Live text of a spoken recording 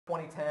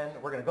2010,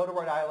 we're going to go to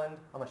Rhode Island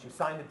unless you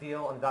sign the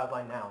deal on the dotted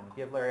line now. And you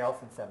give Larry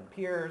Ellison 7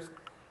 peers,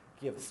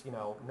 gives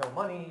no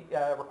money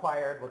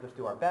required. We'll just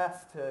do our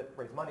best to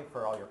raise money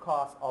for all your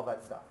costs, all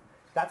that stuff.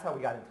 That's how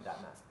we got into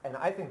that mess. And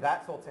I think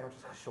that sold San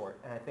Francisco short.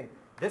 And I think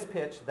this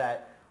pitch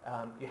that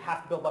you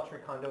have to build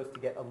luxury condos to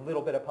get a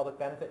little bit of public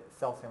benefit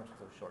sells San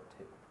Francisco short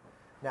too.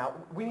 Now,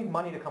 we need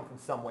money to come from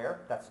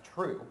somewhere. That's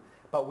true.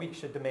 But we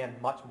should demand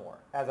much more.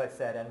 As I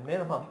said, at a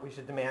minimum, we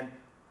should demand,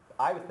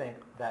 I would think,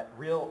 that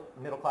real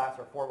middle-class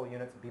or affordable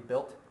units be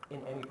built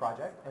in any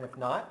project. And if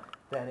not,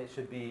 then it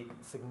should be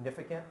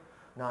significant,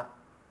 not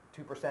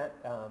 2%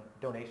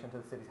 donation to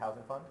the city's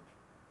housing fund.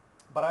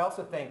 But I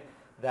also think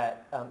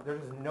that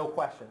there's no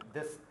question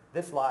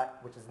this lot,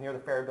 which is near the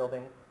Ferry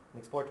Building,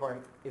 and the Exploratorium,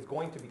 is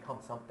going to become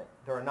something.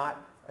 There are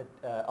not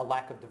a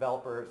lack of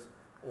developers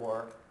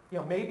or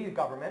maybe the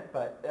government,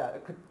 but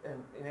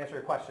in answer to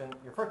your question,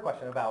 your first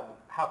question about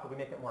how could we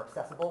make it more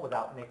accessible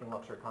without making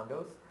luxury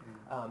condos,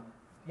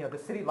 the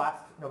city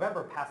last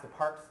November passed a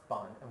parks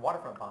bond and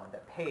waterfront bond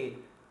that paid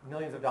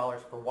millions of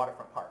dollars for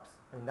waterfront parks.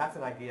 I mean, that's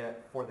an idea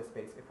for the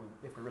space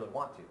if we really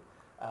want to.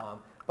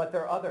 But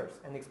there are others,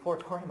 and the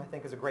Exploratorium, I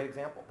think, is a great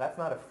example. That's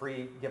not a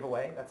free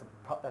giveaway. That's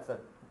a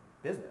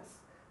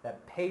business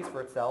that pays for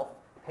itself,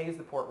 pays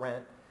the port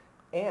rent,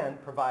 and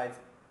provides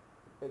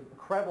an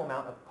incredible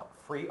amount of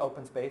free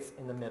open space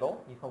in the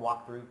middle. You can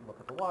walk through, look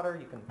at the water,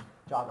 you can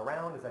jog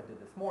around, as I did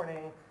this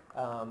morning,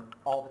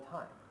 all the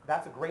time.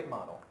 That's a great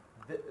model.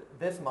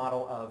 This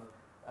model of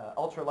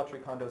ultra-luxury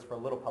condos for a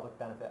little public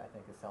benefit, I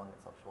think, is selling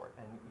itself short.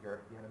 And you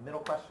had a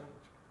middle question?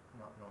 I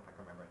don't know if I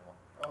can remember anymore.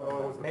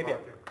 Oh, maybe.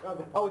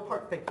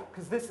 Park. Thank you.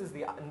 Because this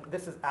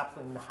is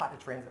absolutely not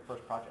a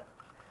transit-first project.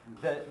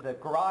 The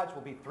garage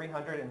will be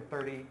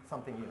 330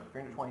 something units,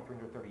 320,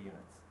 330 units.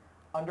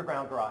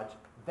 Underground garage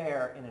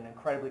there in an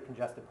incredibly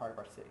congested part of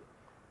our city.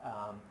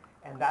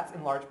 And that's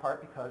in large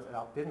part because, and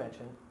I did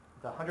mention,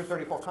 the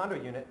 134 condo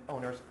unit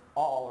owners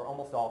all or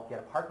almost all get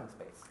a parking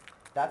space.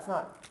 That's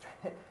not,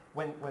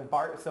 when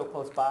BART is so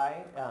close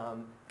by,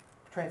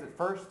 transit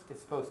first is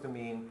supposed to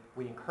mean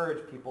we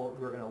encourage people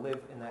who are going to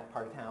live in that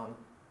part of town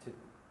to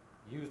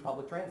use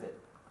public transit.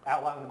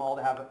 Allowing them all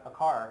to have a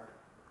car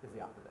is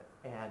the opposite.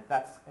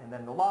 And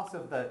then the loss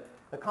of the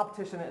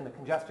competition and the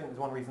congestion is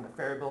one reason the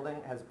Ferry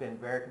Building has been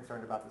very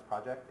concerned about this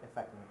project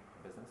affecting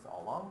business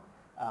all along.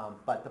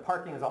 But the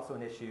parking is also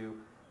an issue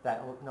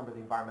that a number of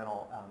the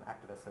environmental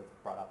activists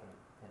have brought up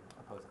in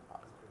opposing the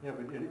policy. Yeah,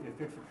 but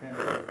if it's a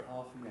transit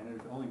policy and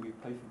it's only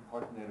replacing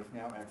parking that is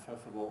now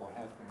accessible or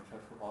has been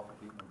accessible off of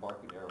the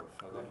Embarcadero,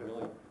 so that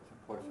really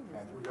supports the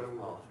transit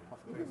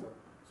policy.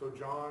 So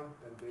John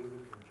and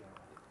David and John.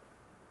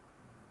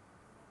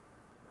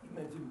 You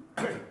mentioned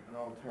an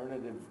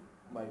alternative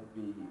might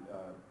be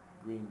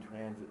Green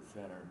Transit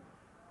Center.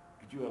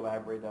 Could you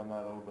elaborate on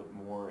that a little bit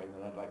more, and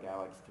then I'd like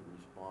Alex to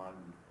respond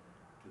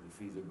to the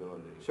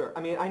feasibility. Sure.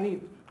 I mean,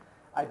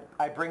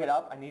 I bring it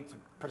up. I need to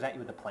present you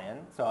with a plan.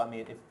 So, I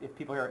mean, if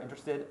people are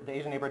interested, the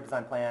Asian Neighborhood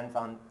Design Plan is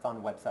on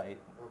the website.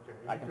 Okay.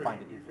 I can find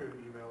it easily. You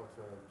could email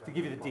to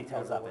give you the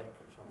details of it.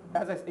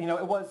 As it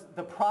was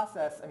the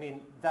process. I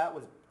mean,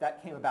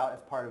 that came about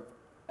as part of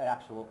an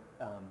actual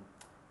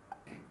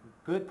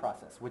good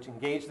process, which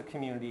engaged the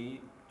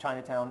community,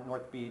 Chinatown,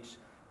 North Beach,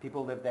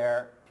 people who live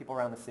there, people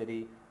around the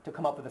city, to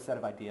come up with a set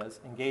of ideas,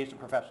 engaged a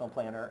professional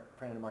planner,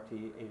 Brandon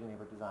Marti, Asian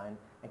Neighborhood Design,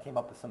 and came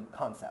up with some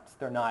concepts.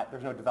 There's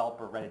no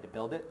developer ready to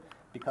build it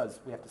because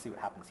we have to see what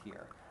happens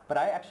here. But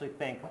I actually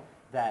think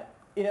that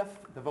if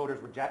the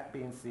voters reject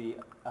B&C,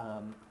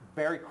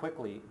 very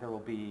quickly there will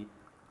be,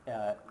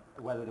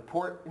 whether the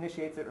port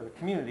initiates it or the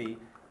community,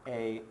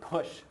 a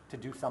push to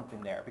do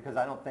something there, because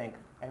I don't think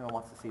anyone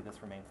wants to see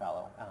this remain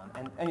fallow.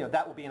 And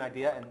that will be an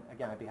idea, and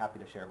again, I'd be happy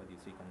to share it with you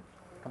so you can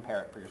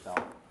compare it for yourself.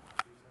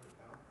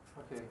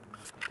 Okay.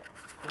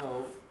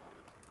 So,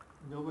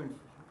 no one's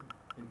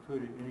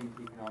included any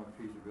economic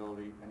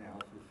feasibility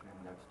analysis in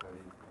that study,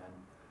 and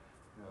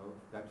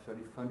that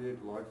study,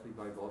 funded largely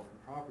by Boston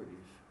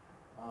Properties,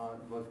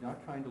 was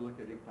not trying to look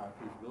at economic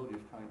feasibility,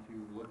 it's trying to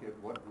look at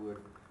what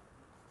would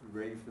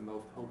raise the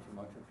most hopes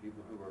amongst the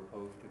people who are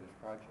opposed to this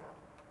project.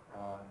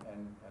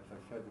 And as I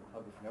said, the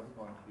club is never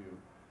going to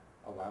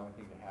allow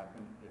anything to happen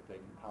if they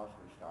can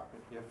possibly stop it.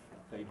 If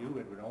they do,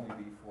 it would only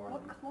be for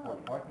the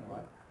parking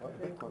lot. What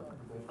Bay Club?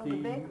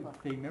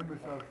 The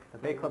members of the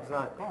Bay Club's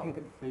not.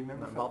 The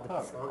members of the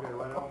club. Okay,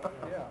 well,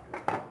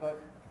 yeah, but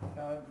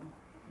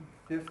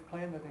this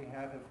plan that they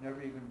have has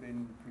never even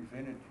been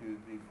presented to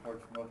the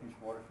Port's Northeast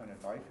Waterfront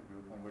Advisory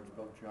Group, on which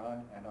both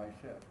John and I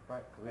sit.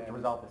 Right. We have to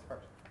resolve this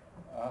first.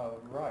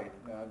 Right.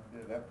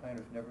 That plan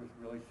has never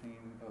really seen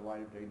the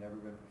light of day, never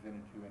been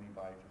presented to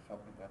anybody. It's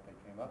something that they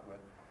came up with.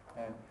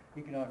 And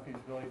economic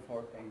feasibility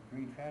for a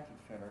green transit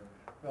center,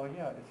 well,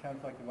 yeah, it sounds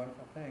like a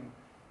wonderful thing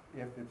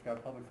if it's got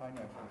public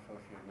financing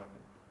associated with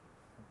it.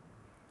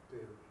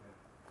 David.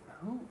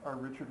 Who are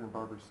Richard and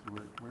Barbara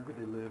Stewart? Where do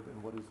they live,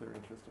 and what is their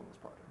interest in this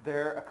project?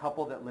 They're a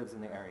couple that lives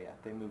in the area.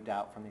 They moved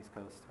out from the East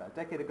Coast about a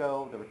decade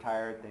ago. They're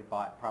retired. They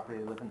bought property.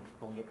 They live in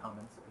Golden Gate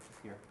Commons, which is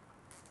here.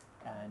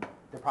 And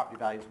their property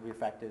values will be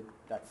affected.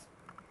 That's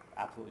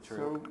absolutely true.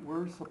 So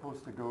we're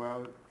supposed to go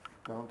out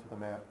down to the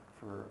map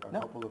for a No.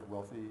 couple of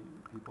wealthy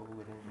people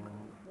living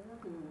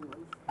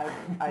in...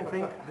 I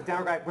think the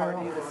Democratic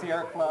Party, the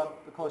Sierra Club,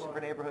 the Coalition for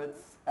Neighborhoods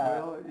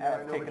Well, yeah, I have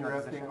know, but taken you're a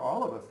asking position.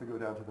 all of us to go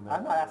down to the map.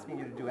 I'm not asking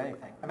you to do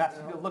anything. I'm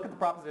asking you to look at the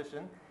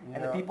proposition,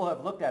 and the Yeah. people who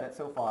have looked at it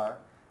so far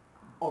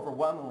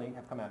overwhelmingly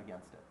have come out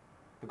against it,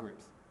 the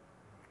groups.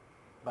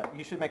 But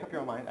you should make up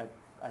your own mind.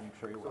 I'm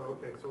sure you So, will.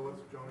 okay, so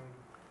let's,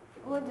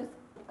 Joni, Well, just,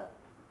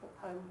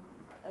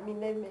 I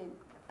mean,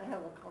 I have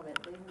a comment,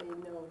 they've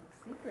made no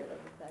secret of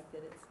the fact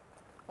that it's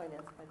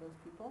financed by those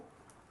people.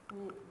 I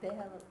mean, they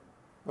have a,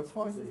 Let's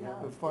find, This is how-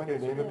 let's find a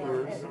name you of know,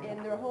 yours.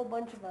 and there are a whole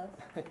bunch of us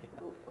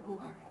who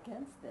are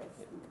against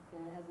this,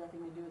 and it has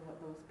nothing to do with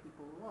what those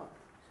people want.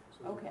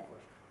 so the Okay. question.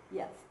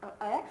 Yes,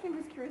 I actually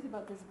was curious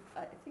about this,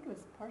 I think it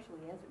was partially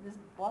answered, this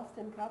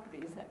Boston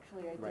Properties,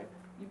 actually, I Right. think,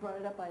 you brought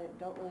it up, I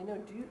don't really know,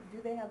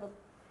 do they have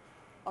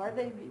are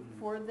they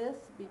for this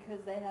because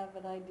they have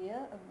an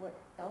idea of what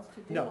else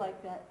to do No.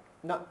 like that?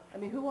 No, I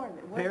mean, who are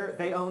they? What-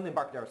 they own the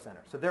Embarcadero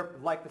Center. So they're,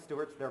 like the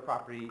Stewarts, their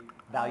property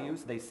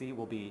values they see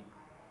will be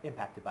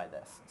impacted by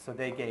this. So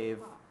they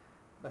gave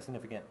a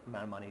significant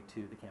amount of money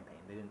to the campaign.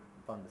 They didn't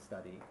fund the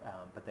study,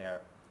 but they're,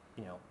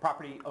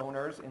 property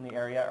owners in the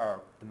area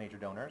are the major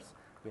donors.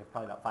 We have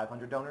probably about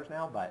 500 donors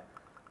now, but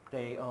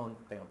they own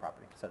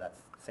property, so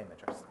that's the same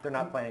interest. They're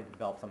not planning to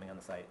develop something on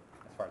the site,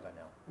 as far as I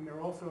know. And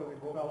they're also the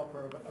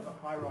developer of a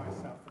high-rise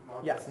south of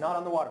Market. Yes, not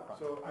on the waterfront.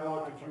 So,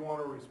 Alec, did you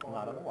want to respond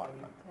Not to on the any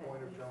waterfront.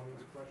 point of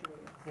Joni's question?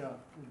 Yeah,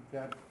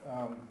 that,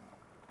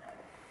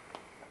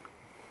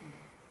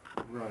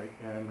 right,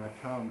 and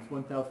Tom's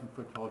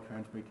 1,000-foot tall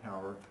transmit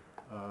tower,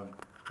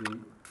 the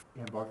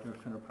Embarcadero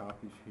Center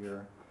properties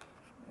here.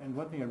 And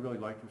one thing I'd really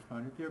like to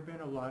respond to, there have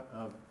been a lot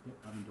of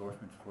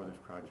endorsements for this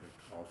project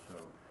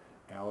also.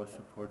 Alice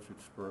supports it,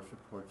 Spur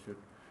supports it,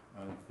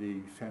 the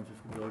San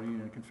Francisco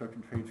Building and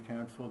Construction Trades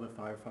Council, the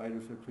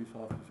firefighters, the Police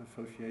Officers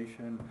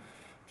Association,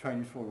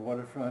 Chinese for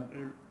Waterfront,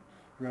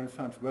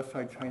 Renaissance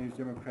Westside Chinese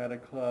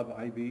Democratic Club,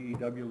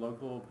 IBEW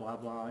local, blah,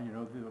 blah, there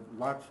are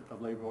lots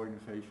of labor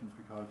organizations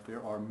because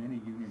there are many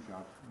union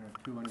jobs,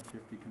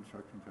 250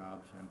 construction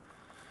jobs and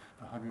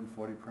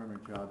 140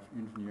 permanent jobs,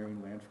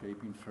 engineering,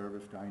 landscaping,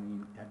 service,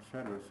 dining,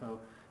 etc. So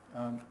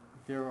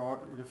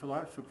there's a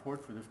lot of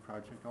support for this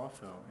project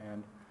also,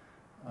 and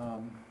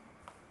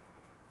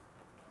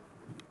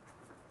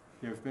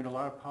there's been a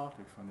lot of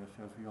politics on this,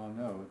 as we all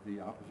know. The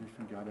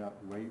opposition got out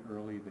way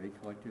early. They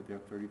collected their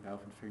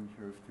 30,000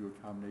 signatures through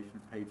a combination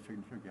of paid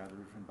signature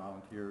gatherers and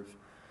volunteers.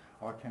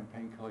 Our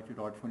campaign collected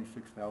our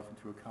 26,000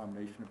 through a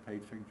combination of paid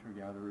signature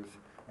gatherers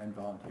and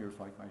volunteers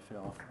like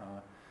myself.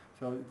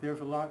 So there's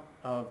a lot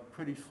of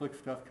pretty slick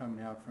stuff coming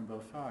out from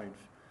both sides.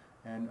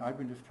 And I've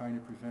been just trying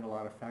to present a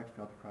lot of facts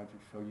about the project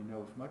so you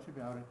know as much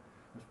about it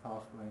as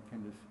possible and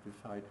can just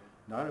decide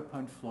not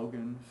upon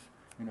slogans,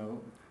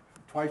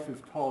 twice as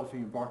tall as the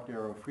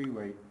Embarcadero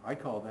Freeway. I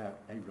call that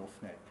a real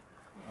snake.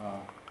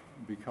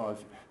 Because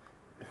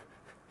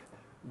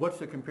what's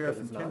the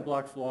comparison? 10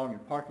 blocks long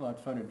and parking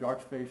lots under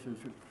dark spaces.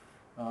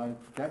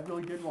 That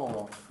really did wall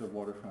off the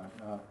waterfront.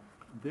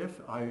 This,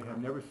 I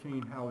have never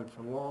seen how it's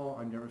a wall.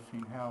 I've never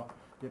seen how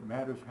it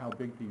matters how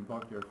big the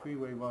Embarcadero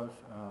Freeway was.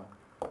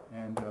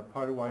 And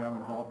part of why I'm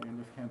involved in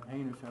this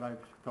campaign is that I've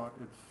thought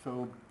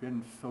it's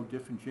been so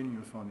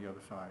disingenuous on the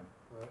other side.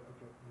 Right,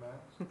 okay,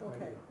 Matt?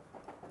 Okay.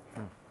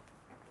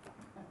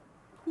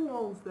 Who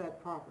owns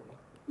that property?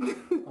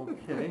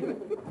 Okay.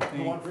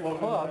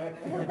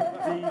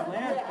 The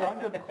land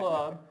under the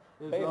club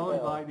is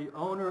owned by the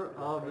owner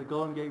of the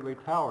Golden Gateway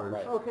Towers.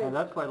 Right. Okay. And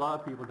that's why a lot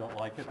of people don't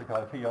like it,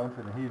 because he owns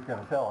it and he's going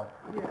to sell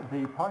it.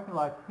 Yeah. The parking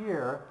lot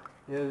here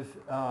is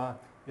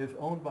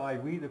owned by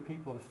we, the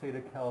people of the state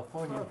of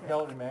California, Okay.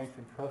 held and managed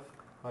in trust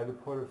by the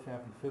Port of San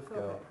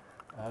Francisco.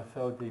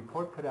 So the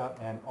port put out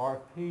an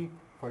RFP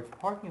for its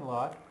parking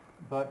lot,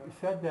 but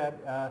said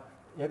that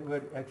it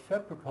would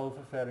accept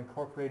proposals that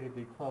incorporated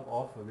the club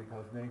also,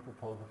 because many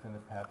proposals in the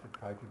past have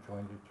tried to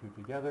join the two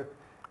together.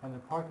 And the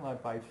parking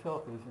lot by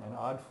itself is an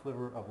odd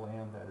sliver of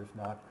land that is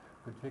not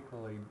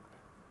particularly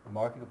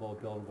marketable,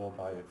 buildable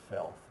by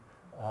itself.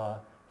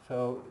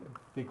 So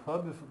the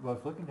club was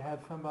looking to have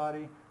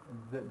somebody,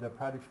 the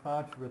project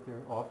sponsor with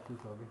their offices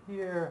over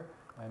here,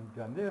 and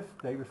done this.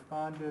 They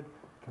responded,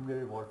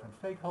 committed waterfront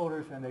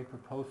stakeholders, and they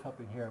proposed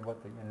something here, and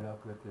what they ended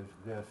up with is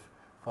this: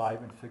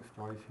 5 and 6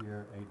 stories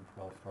here, 8 and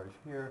 12 stories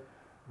here,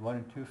 1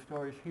 and 2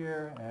 stories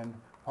here, and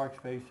park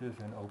spaces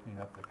and opening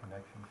up the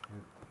connections to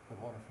the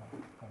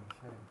waterfront from the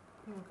city.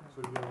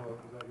 So is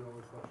that your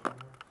only question?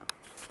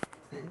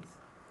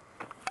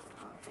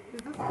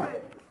 Is this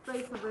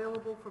space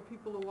available for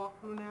people to walk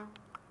through now?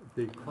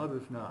 The club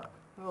is not.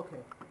 Okay.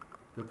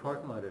 The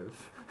parking lot is.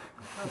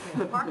 Okay,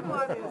 the parking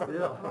lot is, Yeah.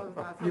 the club is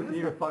not. So You this-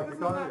 need to park this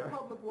the is car not there.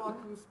 public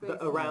walk-through space?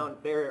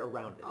 The area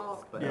around it Oh.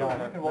 is, but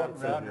Yeah, you can walk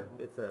it's around it.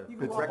 It's a, You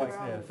can It's walk like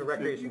around. this. It's a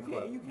recreation You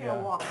club. can't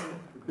Yeah. walk through.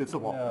 It's a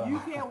wall. No. You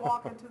can't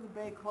walk into the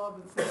Bay Club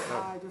and say,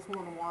 I just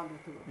want to wander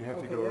through. You have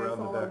to Okay, go around that's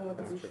the all I back. wanted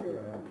to be That's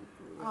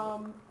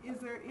sure. Is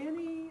there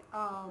any,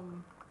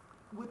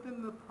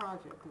 within the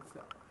project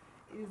itself,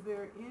 is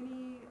there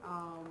any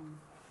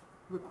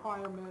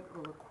requirement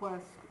or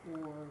request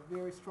or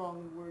very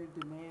strongly worded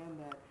demand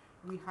that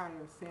we hire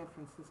San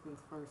Franciscans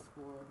first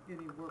for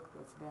any work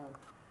that's done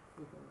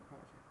within the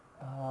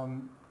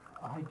project?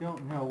 I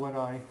don't know. What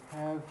I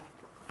have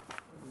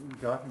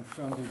gotten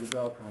from the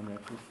developer on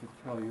that, just to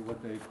tell you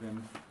what they've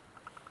been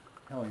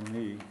telling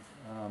me.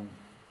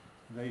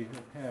 They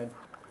have had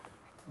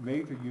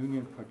major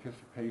union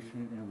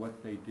participation in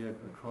what they did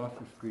across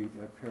the street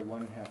at Pier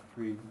 1, 1/2,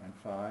 3, and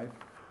 5.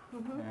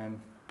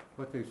 And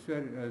what they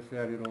said is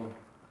that it'll,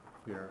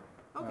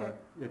 Okay.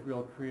 it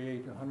will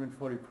create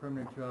 140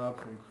 permanent jobs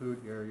that include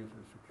areas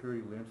of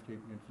security,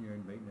 landscape,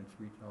 engineering, maintenance,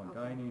 retail, and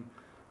dining.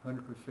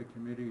 100%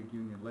 committee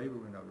union labor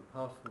whenever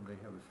possible. They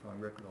have a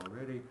strong record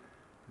already.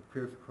 The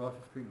piers across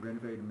the street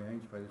renovated and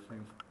managed by the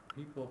same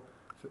people.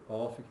 So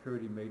all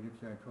security, maintenance,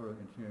 janitorial,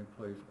 engineering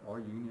employees are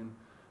union.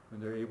 When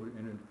they're able to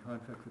enter into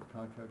contracts with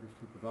contractors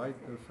to provide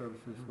those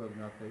services, whether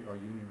or not they are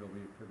union will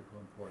be of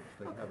critical importance.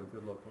 They have a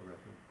good local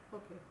record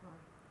Okay,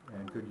 fine.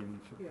 and good union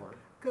support.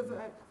 Because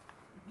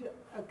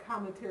a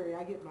commentary,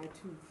 I get my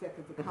 2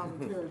 seconds of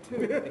commentary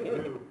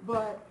too.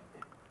 But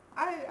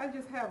I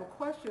just have a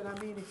question. I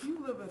mean, if you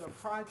live in a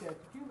project,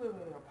 if you live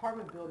in an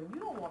apartment building, you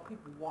don't want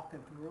people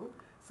walking through.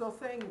 So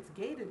saying it's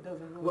gated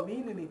doesn't really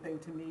mean anything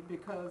to me,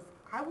 because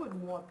I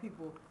wouldn't want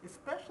people,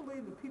 especially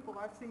the people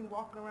I've seen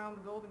walking around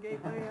the Golden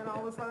Gateway and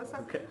all this other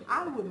stuff,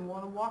 I wouldn't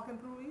want them walking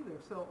through either.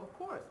 So of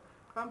course,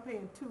 if I'm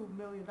paying $2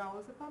 million,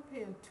 if I'm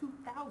paying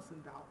 $2,000,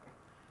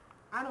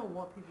 I don't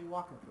want people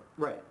walking through.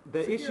 Right.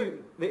 The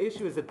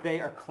issue is that they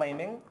are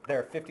claiming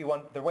they're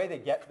 51, the way they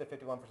get to the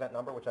 51%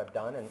 number, which I've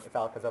done, and if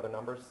Alec has other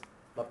numbers,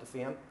 love to see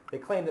them, they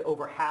claim that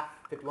over half,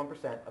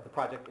 51% of the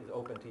project is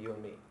open to you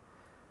and me.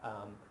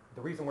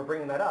 The reason we're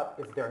bringing that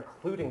up is they're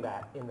including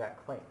that in that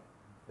claim.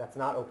 That's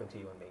not open to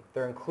you and me.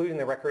 They're including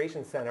the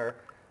recreation center,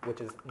 which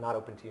is not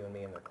open to you and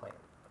me in their claim.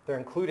 They're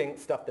including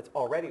stuff that's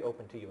already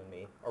open to you and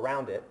me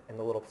around it and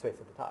the little space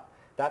at the top.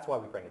 That's why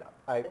we bring it up.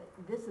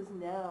 This is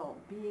now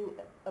being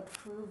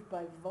approved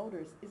by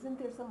voters. Isn't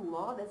there some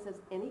law that says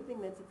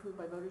anything that's approved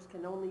by voters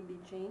can only be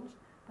changed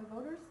by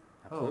voters?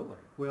 Absolutely.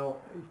 Well,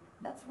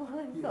 That's what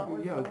I thought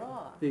was the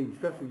law. the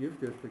special use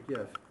district,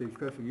 yes, the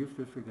special use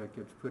district that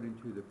gets put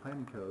into the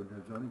planning code,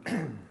 the zoning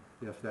code,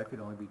 yes, that could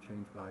only be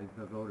changed by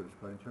the voters.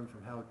 But in terms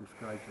of how it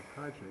describes the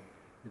project,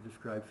 it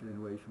describes it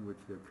in ways in which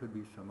there could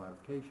be some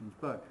modifications.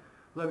 But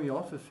let me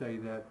also say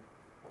that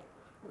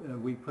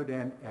we put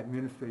an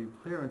administrative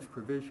clearance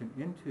provision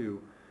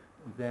into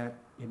that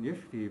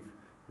initiative,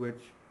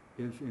 which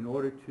is in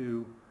order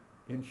to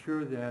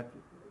ensure that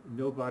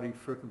nobody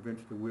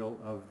circumvents the will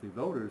of the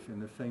voters,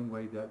 in the same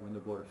way that when the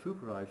Board of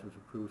Supervisors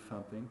approves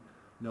something,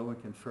 no one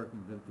can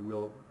circumvent the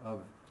will of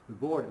the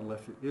board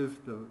unless it is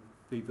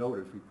the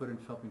voters. We put in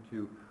something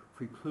to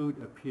preclude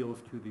appeals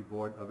to the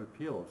Board of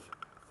Appeals,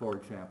 for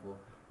example,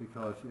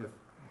 because if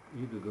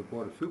either the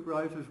Board of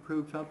Supervisors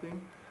approves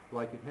something,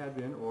 like it had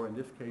been, or in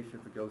this case,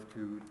 if it goes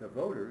to the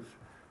voters,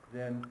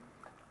 then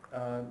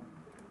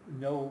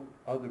no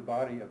other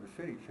body of the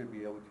city should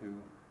be able to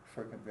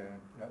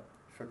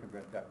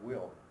circumvent that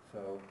will.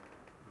 So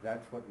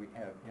that's what we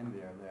have in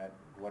there, that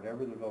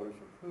whatever the voters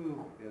approve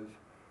is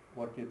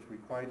what gets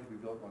required to be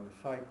built on the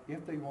site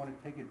if they want to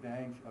take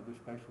advantage of the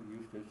special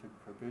use district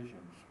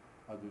provisions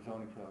of the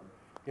zoning code.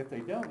 If they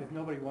don't, if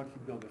nobody wants to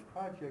build this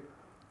project,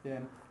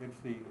 then it's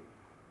the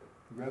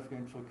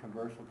residential,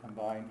 commercial,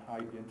 combined,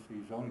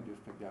 high-density zoning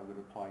district that would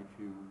apply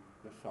to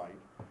the site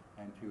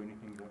and to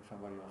anything that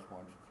somebody else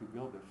wants to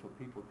build it. So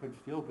people could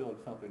still build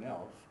something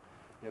else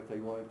if they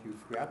wanted to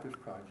scrap this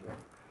project.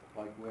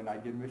 Like when I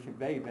did Mission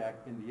Bay back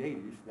in the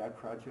 80s, that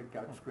project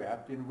got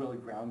scrapped, didn't really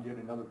ground yet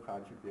another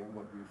project there, and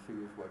what you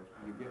see is what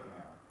you get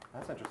now.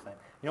 That's interesting.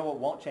 You know what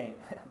won't change?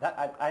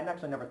 I'd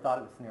actually never thought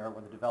of the scenario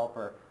where the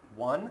developer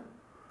won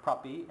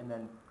Prop B and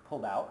then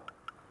pulled out,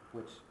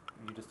 which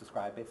you just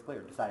described basically,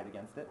 or decided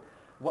against it.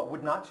 What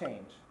would not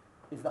change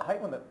is the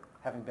height limit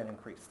having been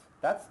increased.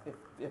 That's if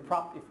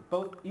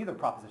either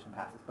proposition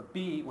passes, but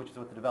B, which is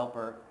what the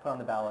developer put on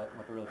the ballot,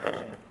 what they're really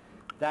pushing,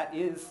 that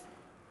is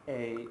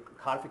a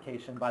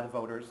codification by the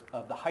voters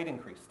of the height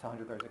increase to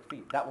 136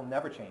 feet. That will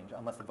never change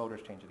unless the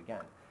voters change it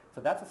again.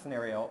 So that's a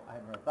scenario I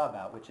hadn't really thought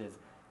about, which is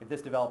if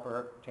this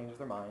developer changes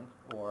their mind,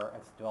 or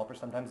as developers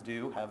sometimes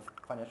do, have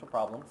financial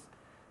problems,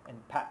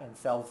 and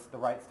sells the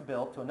rights to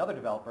build to another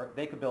developer,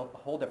 they could build a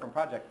whole different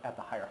project at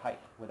the higher height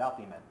without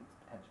the amendments,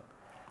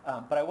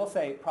 potentially. But I will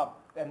say,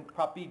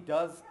 Prop B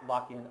does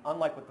lock in,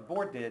 unlike what the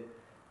board did,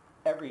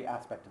 every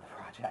aspect of the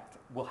project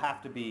will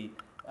have to be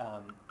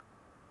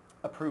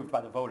approved by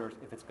the voters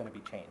if it's going to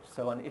be changed.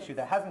 So an issue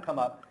that hasn't come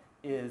up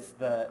is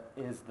the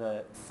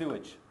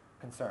sewage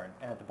concern.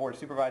 And at the Board of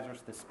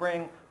Supervisors this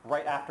spring,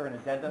 right after an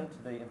addendum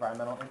to the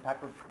environmental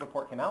impact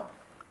report came out,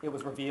 it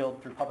was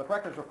revealed through public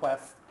records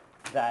requests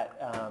that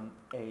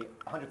a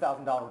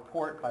 $100,000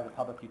 report by the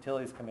Public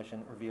Utilities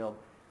Commission revealed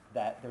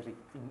that there's an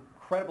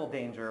incredible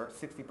danger,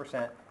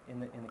 60% in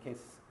the case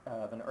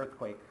of an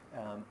earthquake,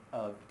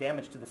 of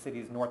damage to the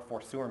city's North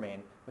Fork sewer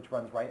main, which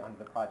runs right under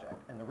the project.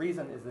 And the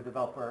reason is the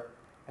developer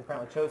has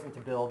apparently chosen to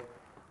build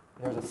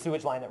and there's a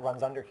sewage line that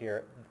runs under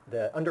here,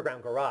 the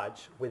underground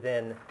garage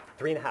within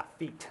 3.5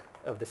 feet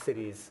of the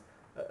city's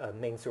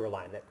main sewer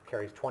line that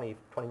carries 20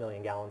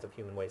 million gallons of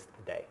human waste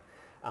a day.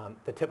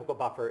 The typical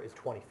buffer is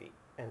 20 feet.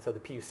 And so the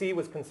PUC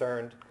was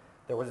concerned.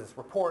 There was this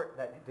report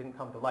that didn't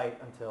come to light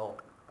until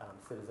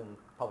citizen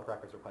public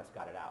records request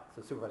got it out.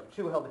 So Supervisor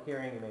Chu held a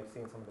hearing. You may have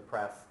seen some of the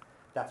press.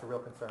 That's a real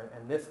concern.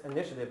 And this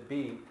initiative,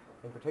 B,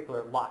 in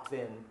particular, locks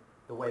in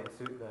the way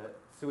the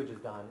sewage is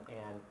done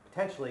and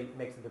potentially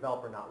makes the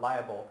developer not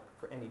liable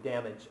for any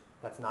damage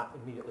that's not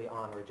immediately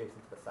on or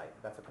adjacent to the site.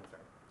 That's a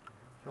concern.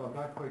 So I'm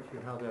not quite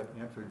sure how that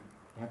answered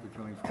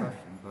Johnny's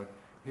question, but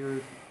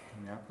here's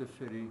a map of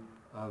the city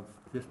of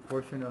this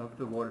portion of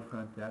the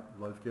waterfront that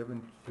was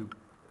given to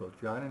both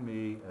John and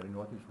me at a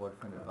Northeast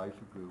Waterfront Advisory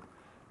Group.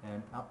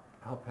 And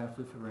I'll pass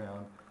this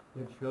around.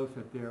 It shows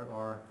that there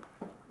are,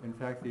 in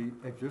fact, the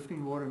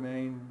existing water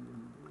main,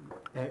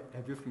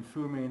 existing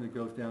sewer main that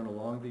goes down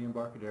along the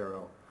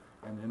Embarcadero,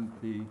 and then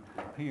the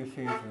PUC is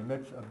in the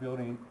midst of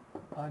building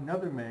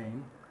another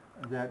main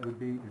that would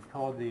be, it's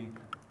called the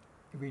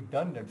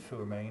redundant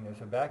sewer main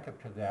as a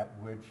backup to that,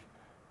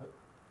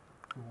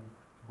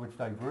 which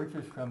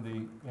diverges from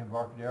the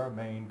Embarcadero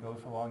main,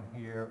 goes along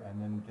here,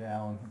 and then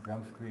down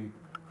Drum Street,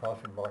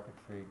 crossing Market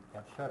Street,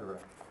 etc.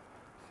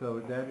 So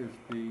that is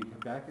the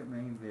backup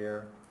main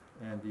there,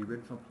 and the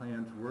original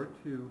plans were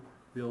to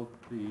build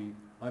the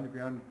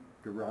underground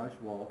garage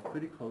wall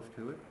pretty close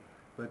to it,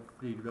 but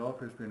the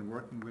developer's been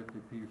working with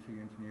the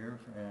PUC engineers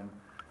and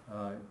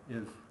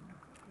is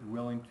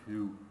willing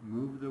to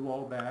move the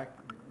wall back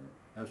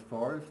as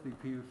far as the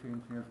PUC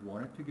engineers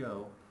want it to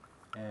go.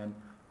 And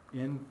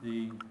in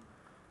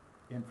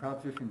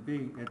Proposition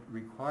B, it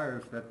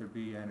requires that there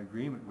be an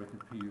agreement with the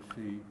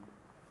PUC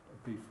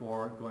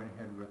before going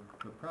ahead with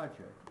the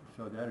project.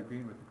 So that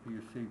agreement with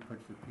the PUC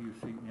puts the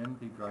PUC in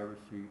the driver's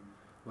seat.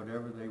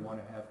 Whatever they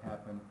want to have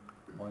happen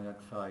on that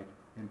site,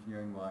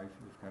 engineering-wise,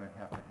 is going to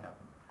have to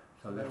happen.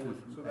 So that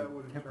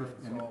would in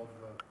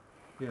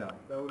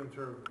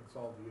turn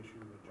solve the issue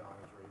that John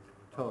is raising.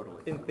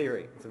 Totally. In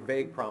theory, it's a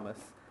vague promise,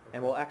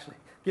 and will actually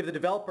give the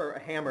developer a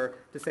hammer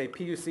to say,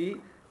 PUC,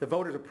 the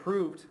voters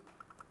approved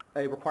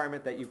a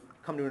requirement that you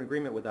come to an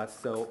agreement with us,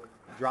 so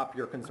drop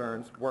your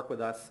concerns, work with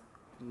us,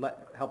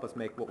 help us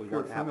make what we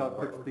want to happen. Somehow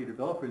puts the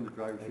developer in the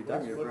driver's seat.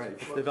 Give me a break.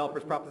 It's the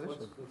developer's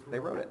proposition. They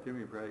wrote it. Give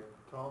me a break.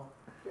 Tom?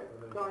 Yeah,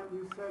 Don,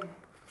 you said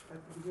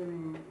at the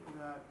beginning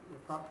that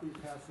if property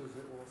passes,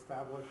 it will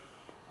establish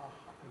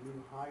a new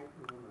height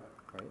limit.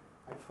 Right.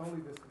 I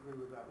totally disagree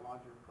with that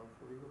logic, both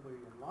legally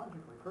and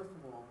logically. First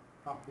of all,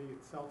 property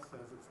itself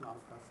says it's not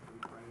a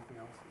precedent for anything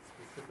else that's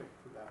specific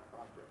to that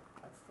project.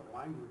 That's the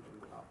language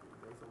in the property.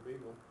 There's a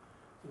legal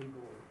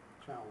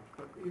challenge.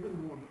 But even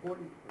more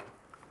importantly,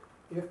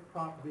 if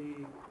Prop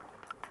B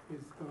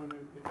is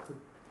it could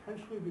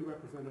potentially be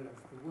represented as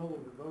the will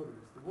of the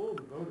voters. The will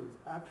of the voters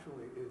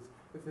actually is,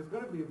 if there's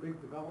going to be a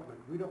big development,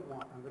 we don't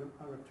want, I'm going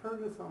to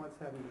turn this on its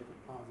head and make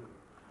it positive.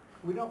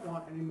 We don't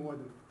want any more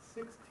than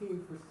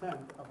 16%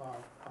 of our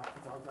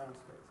ground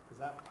space, because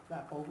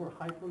that over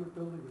height limit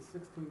building is 16%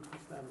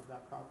 of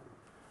that property.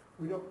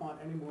 We don't want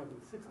any more than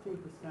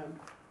 16%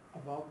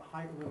 above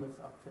height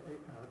limits up to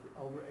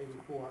over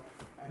 84,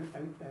 and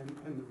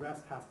the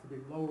rest has to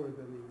be lower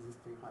than the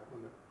existing height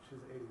limit, which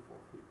is 84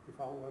 feet. You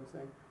follow what I'm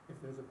saying?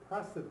 If there's a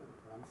precedent,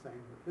 and I'm saying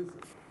there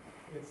isn't,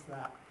 it's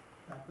that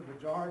the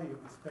majority of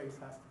the space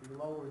has to be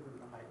lower than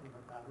the height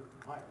limit rather than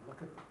higher.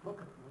 Look at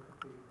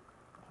the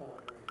whole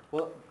area.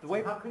 Well, the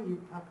way So how can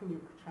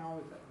you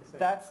challenge that and say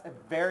that's a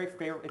very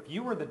favorable. If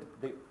you were the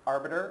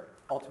arbiter,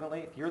 ultimately,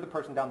 if you're the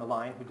person down the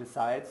line who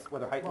decides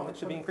whether height limits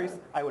should be increased,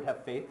 I would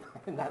have faith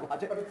in that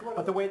logic.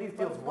 But the way these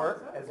deals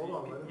work, as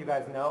you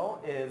guys know,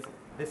 is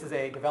this is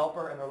a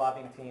developer and their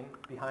lobbying team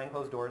behind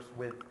closed doors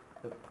with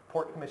the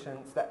Port Commission,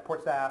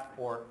 port staff,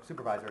 or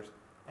supervisors,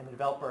 and the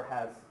developer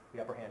has the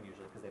upper hand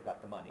usually because they've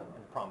got the money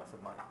and the promise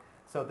of money.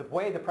 So the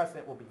way the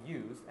precedent will be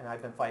used, and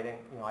I've been fighting,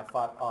 I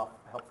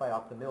helped fight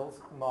off the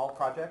Mills Mall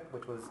project,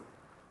 which was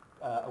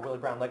a Willie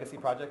Brown legacy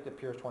project at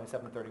Piers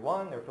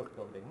 2731. They were supposed to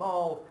build a big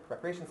mall,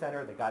 recreation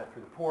center. They got it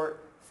through the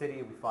port.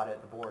 City, we fought it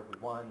at the board. We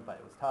won, but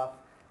it was tough.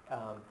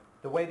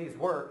 The way these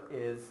work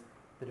is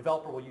the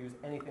developer will use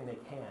anything they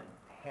can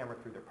to hammer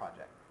through their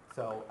project.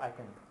 So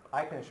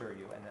I can assure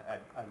you,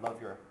 and I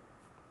love your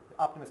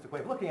optimistic way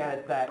of looking at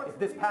it, that if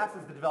this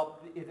passes,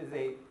 it is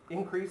a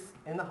increase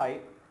in the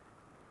height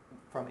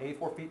from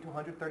 84 feet to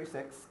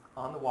 136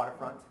 on the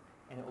waterfront,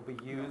 and it will be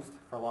used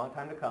for a long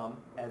time to come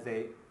as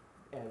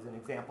an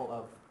example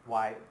of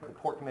why the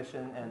Port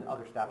Commission and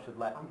other staff should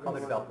let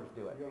other developers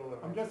do it.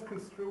 I'm just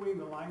construing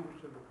the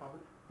language of the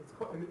public. It's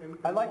called,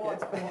 I like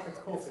it. It's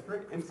called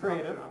strict It's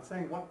construction. creative. I'm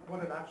saying what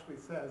it actually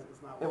says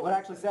is not. What it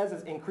actually says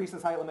is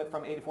increases height limit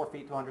from 84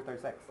 feet to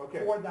 136.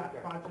 Okay. For that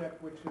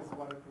project, which is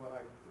what I.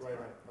 Right,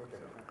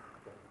 okay.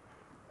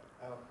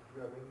 Al, do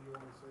you have anything you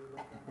want to say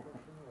about that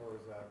question, or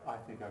is that? I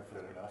think I've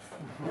said enough.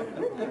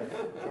 Okay.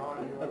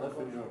 John, you have a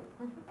question?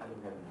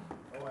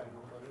 Oh, I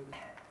know, but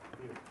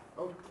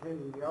Okay,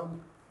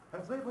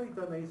 has anybody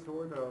done any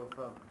sort of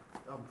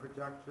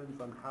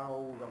projections on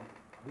how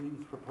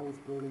these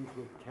proposed buildings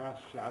would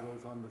cast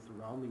shadows on the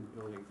surrounding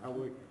buildings? How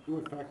would it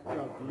would affect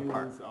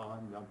views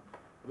on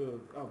the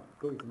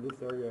buildings in this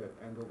area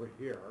and over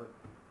here?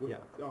 Would,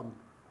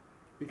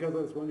 because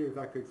I was wondering if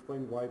that could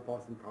explain why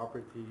Boston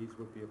Properties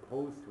would be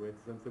opposed to it,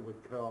 since it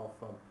would cut off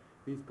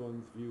these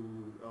buildings' view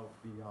of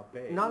the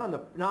bay. Not on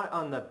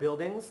the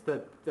buildings.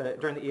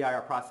 During the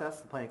EIR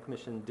process, the Planning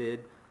Commission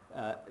did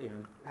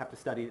have to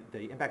study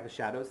the impact of the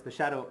shadows.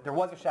 There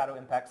was a shadow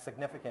impact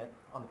significant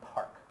on the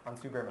park, on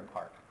Suburban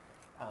Park.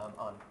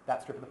 On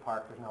that strip of the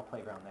park, there's now a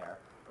playground there.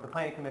 The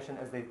Planning Commission,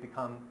 as they've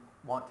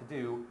want to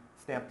do,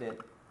 stamped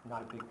it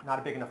not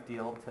a big enough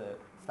deal to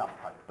stop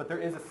the project. But there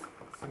is a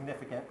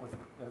significant, was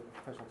the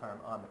official term,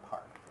 on the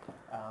park.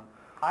 I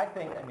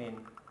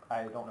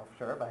don't know for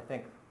sure, but I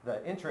think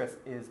the interest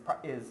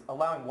is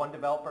allowing one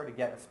developer to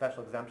get a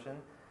special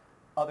exemption.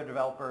 Other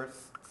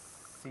developers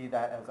see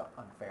that as an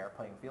unfair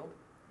playing field.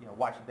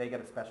 Why should they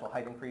get a special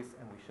height increase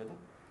and we shouldn't?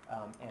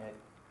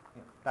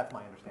 That's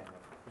my understanding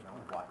of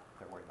why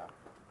they're worried about it.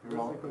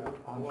 Would the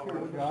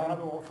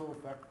shadow also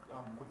affect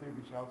what they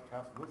be shadows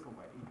cast this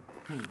way?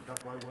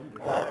 That's why I wonder.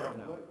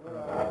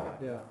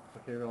 Yeah,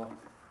 okay, well,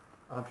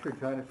 I'm sure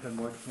China's had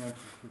more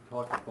chances to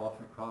talk to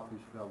Boston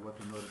Properties about what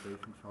the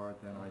motivations are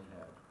than I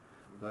had.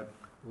 But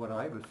what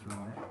I've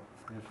assumed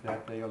is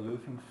that they are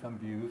losing some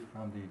views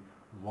from the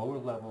lower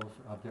levels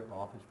of their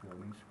office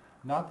buildings.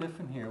 Not this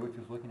one here, which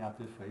is looking out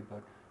this way,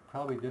 but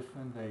probably this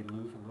one, they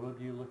lose a little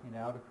view looking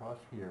out across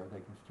here.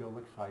 They can still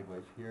look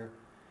sideways here.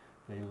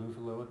 They lose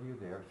a little view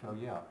there. So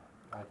yeah,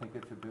 I think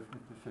it's a business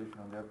decision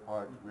on their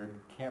part. We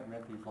can't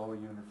rent these lower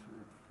units,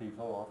 these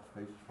low office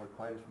spaces for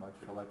quite as much.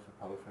 So let's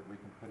suppose that we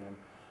can put in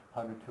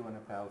 100,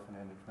 200,000,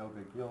 and it's no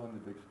big deal in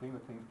the big scheme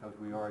of things because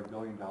we are a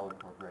billion-dollar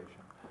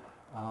corporation.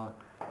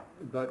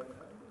 But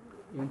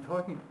in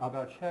talking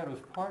about shadows,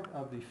 part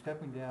of the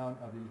stepping down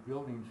of these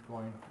buildings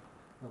going,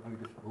 well, let me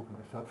just open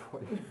this up for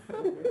you.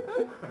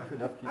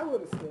 I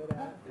would have stood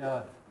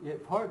out.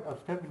 Part of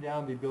stepping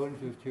down the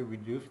buildings is to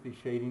reduce the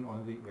shading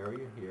on the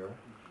area here.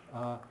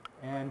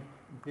 And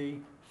the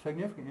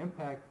significant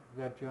impact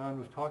that John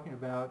was talking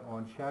about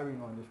on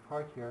shadowing on this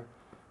park here,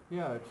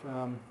 it's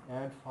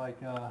adds like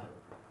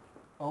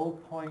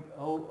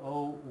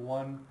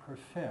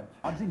 0.001%.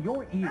 I was in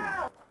your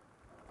ear.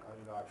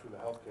 Actually,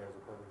 the healthcare is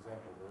a perfect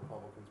example. The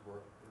Republicans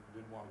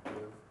didn't want to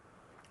give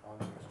on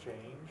the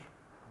exchange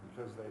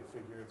because they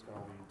figure it's going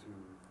to lead to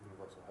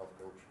universal health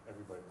care, which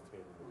everybody at the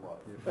table would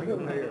love.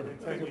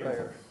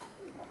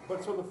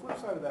 But so the flip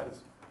side of that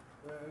is,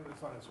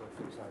 it's not necessarily a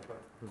flip side, but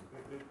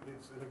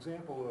it's an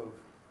example of,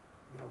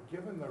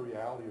 given the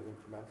reality of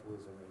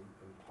incrementalism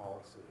in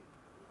policy,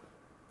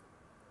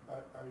 are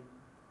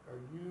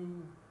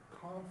you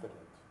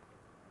confident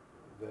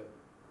that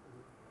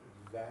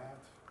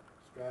that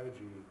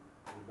strategy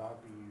would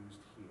not be used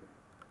here?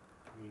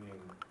 Meaning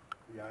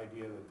the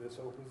idea that this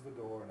opens the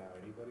door, now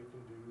anybody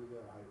can do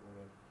the height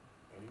limit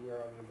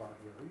anywhere on the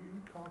embankment. Are you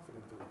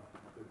confident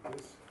that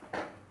this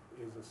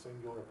is a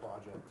singular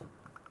project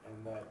and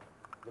that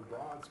the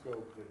broad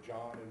scope that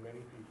John and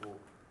many people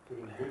could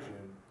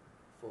envision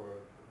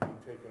for being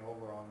taken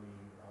over on the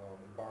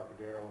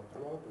Embarcadero and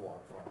throughout the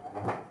waterfront?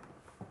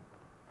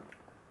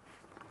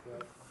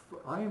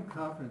 I am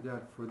confident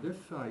that for this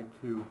site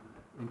to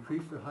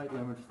increase the height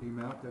limits, the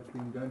amount that's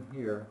being done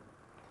here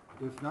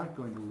is not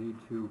going to lead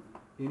to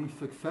any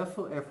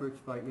successful efforts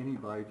by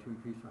anybody to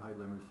increase the height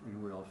limits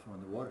anywhere else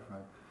on the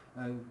waterfront.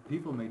 And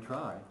people may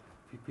try,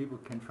 people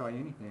can try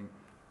anything,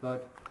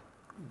 but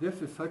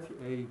this is such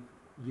a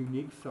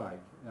unique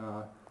site.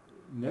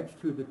 Next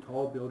to the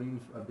tall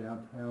buildings of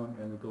downtown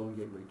and the Golden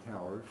Gateway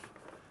Towers,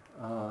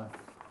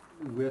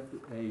 with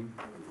a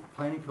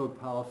planning code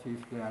policies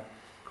that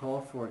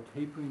call for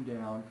tapering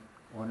down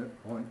on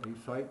a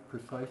site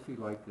precisely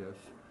like this,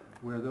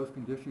 where those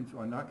conditions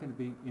are not going to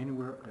be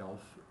anywhere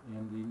else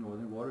in the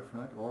northern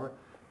waterfront or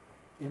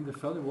in the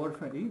southern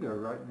waterfront either,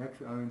 right next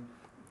to,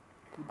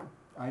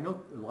 I know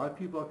a lot of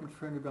people are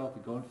concerned about the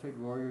Golden State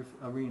Warriors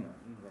Arena,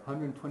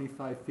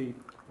 125 feet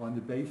on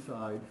the bay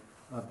side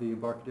of the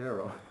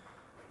Embarcadero.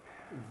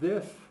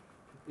 This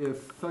is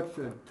such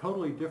a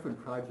totally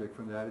different project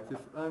from that. It's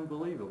just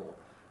unbelievable.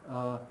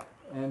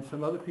 And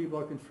some other people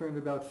are concerned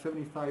about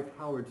 75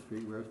 Howard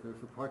Street, whereas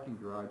there's a parking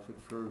garage that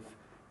serves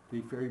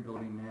the ferry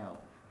building now.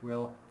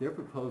 Well, they're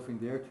proposing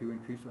there to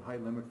increase the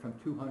height limit from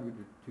 200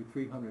 to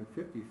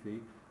 350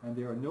 feet, and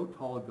there are no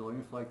taller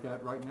buildings like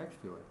that right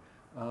next to it.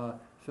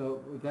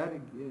 So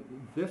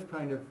this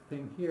kind of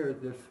thing here,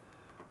 this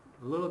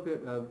little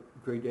bit of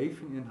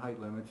gradation in height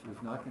limits is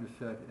not going to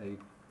set a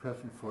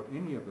precedent for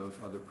any of those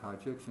other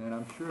projects, and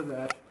I'm sure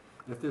that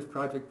if this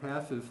project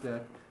passes,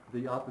 that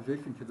the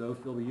opposition to those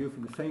will be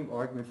using the same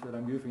arguments that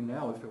I'm using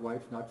now as to why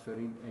it's not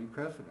setting a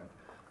precedent.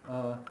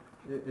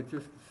 It's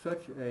just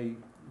such a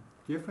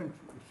different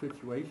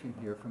situation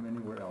here from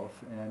anywhere else,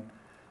 and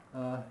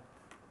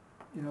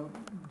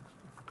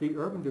the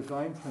urban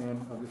design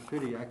plan of the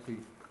city actually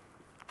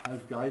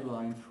has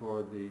guidelines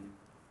for the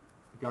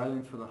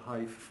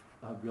height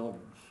of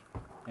buildings,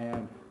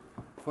 and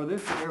for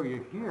this area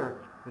here,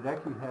 it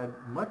actually had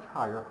much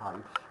higher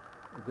heights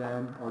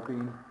then are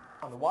being,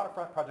 On the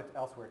waterfront project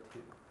elsewhere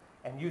too.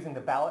 And using the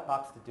ballot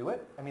box to do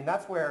it, I mean,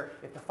 that's where,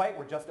 if the fight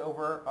were just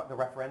over the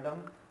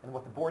referendum and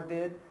what the board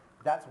did,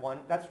 that's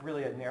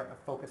really a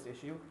focused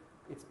issue.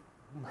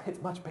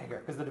 It's much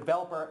bigger, because a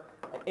developer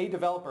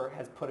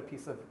has put a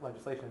piece of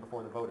legislation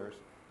before the voters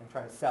and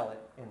trying to sell it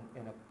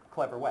in a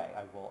clever way,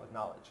 I will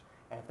acknowledge.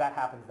 And if that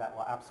happens, that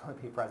will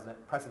absolutely be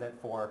precedent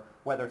for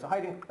whether it's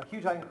a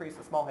huge height increase,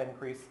 a small height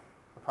increase,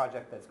 a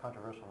project that's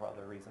controversial for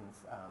other reasons,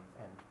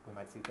 and we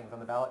might see things on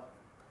the ballot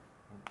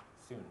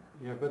soon.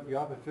 yeah, but the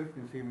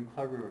opposition is even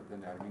cleverer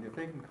than that. I mean, if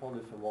they can call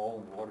this a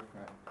wall in the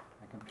waterfront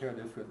and compare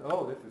this with,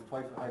 oh, this is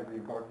twice the height of the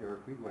Embarcadero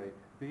Freeway,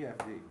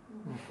 BFD.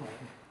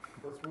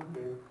 Let's move,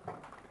 David.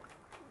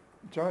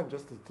 John,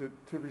 just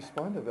to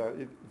respond to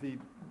that,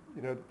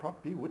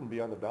 Prop B wouldn't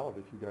be on the ballot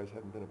if you guys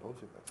hadn't been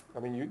opposing this. I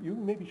mean, you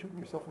may be shooting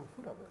yourself in the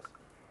foot on this.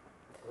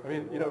 I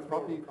mean,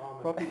 Prop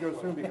B goes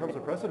through and becomes a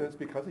precedent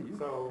because of you.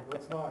 So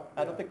let's not.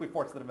 I don't think we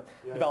forced the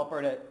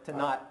developer to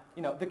not,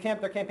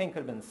 their campaign could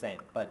have been the same,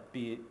 but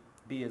B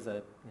is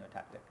a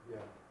tactic. Yeah.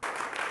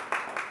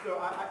 So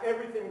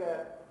everything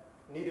that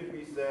needed to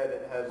be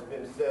said has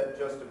been said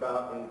just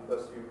about,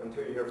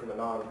 until you hear from the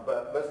noms.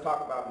 But let's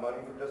talk about money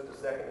for just a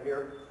second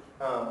here.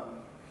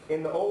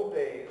 In the old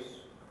days,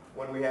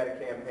 when we had a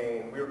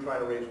campaign, we were trying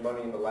to raise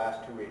money in the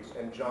last 2 weeks,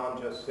 and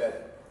John just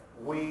said,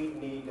 we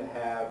need to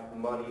have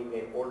money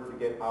in order to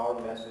get our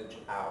message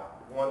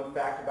out. One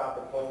fact about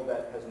the poll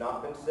that has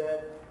not been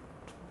said,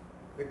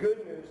 the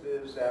good news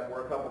is that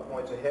we're a couple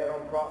points ahead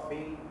on Prop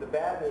B. The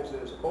bad news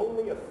is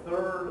only a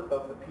third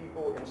of the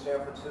people in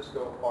San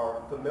Francisco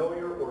are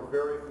familiar or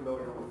very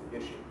familiar with the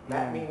issue.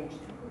 That means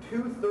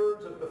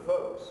 2/3 of the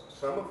folks,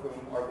 some of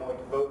whom are going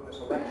to vote in this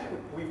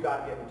election, we've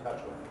got to get in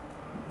touch with.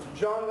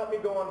 John let me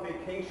go on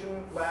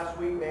vacation last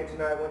week. Nancy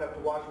and I went up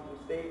to Washington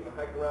State and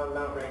hiked around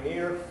Mount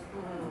Rainier.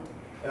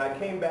 And I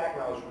came back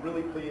and I was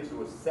really pleased. There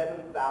was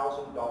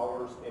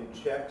 $7,000 in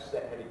checks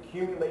that had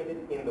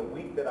accumulated in the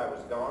week that I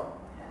was gone.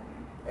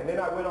 And then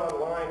I went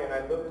online and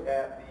I looked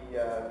at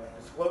the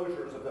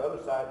disclosures of the other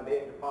side, and they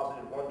had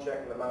deposited one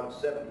check in the amount of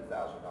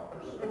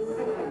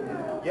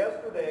 $70,000.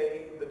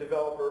 Yesterday, the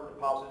developer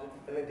deposited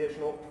an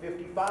additional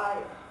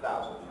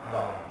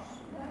 $55,000.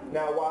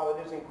 Now, while it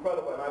is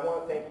incredible, and I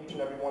want to thank each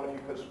and every one of you,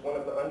 because one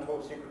of the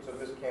untold secrets of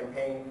this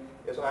campaign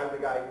is I'm the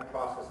guy who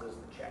processes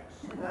the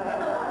checks.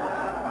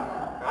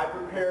 I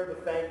prepare the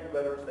thank you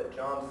letters that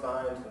John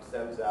signs and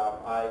sends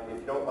out. If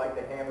you don't like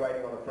the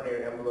handwriting on the front of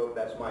your envelope,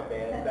 that's my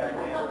bad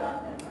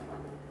handwriting.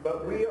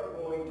 But we are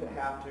going to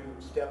have to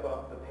step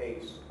up the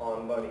pace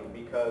on money,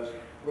 because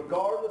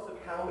regardless of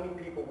how many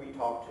people we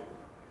talk to,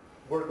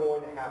 we're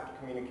going to have to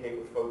communicate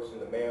with folks in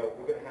the mail.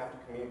 We're going to have to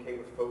communicate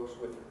with folks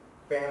with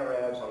banner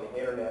ads on the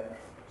internet.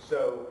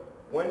 So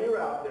when you're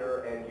out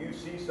there and you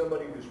see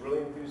somebody who's really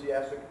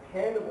enthusiastic,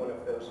 hand them one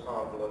of those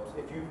envelopes.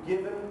 If you've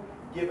given,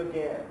 give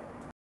again.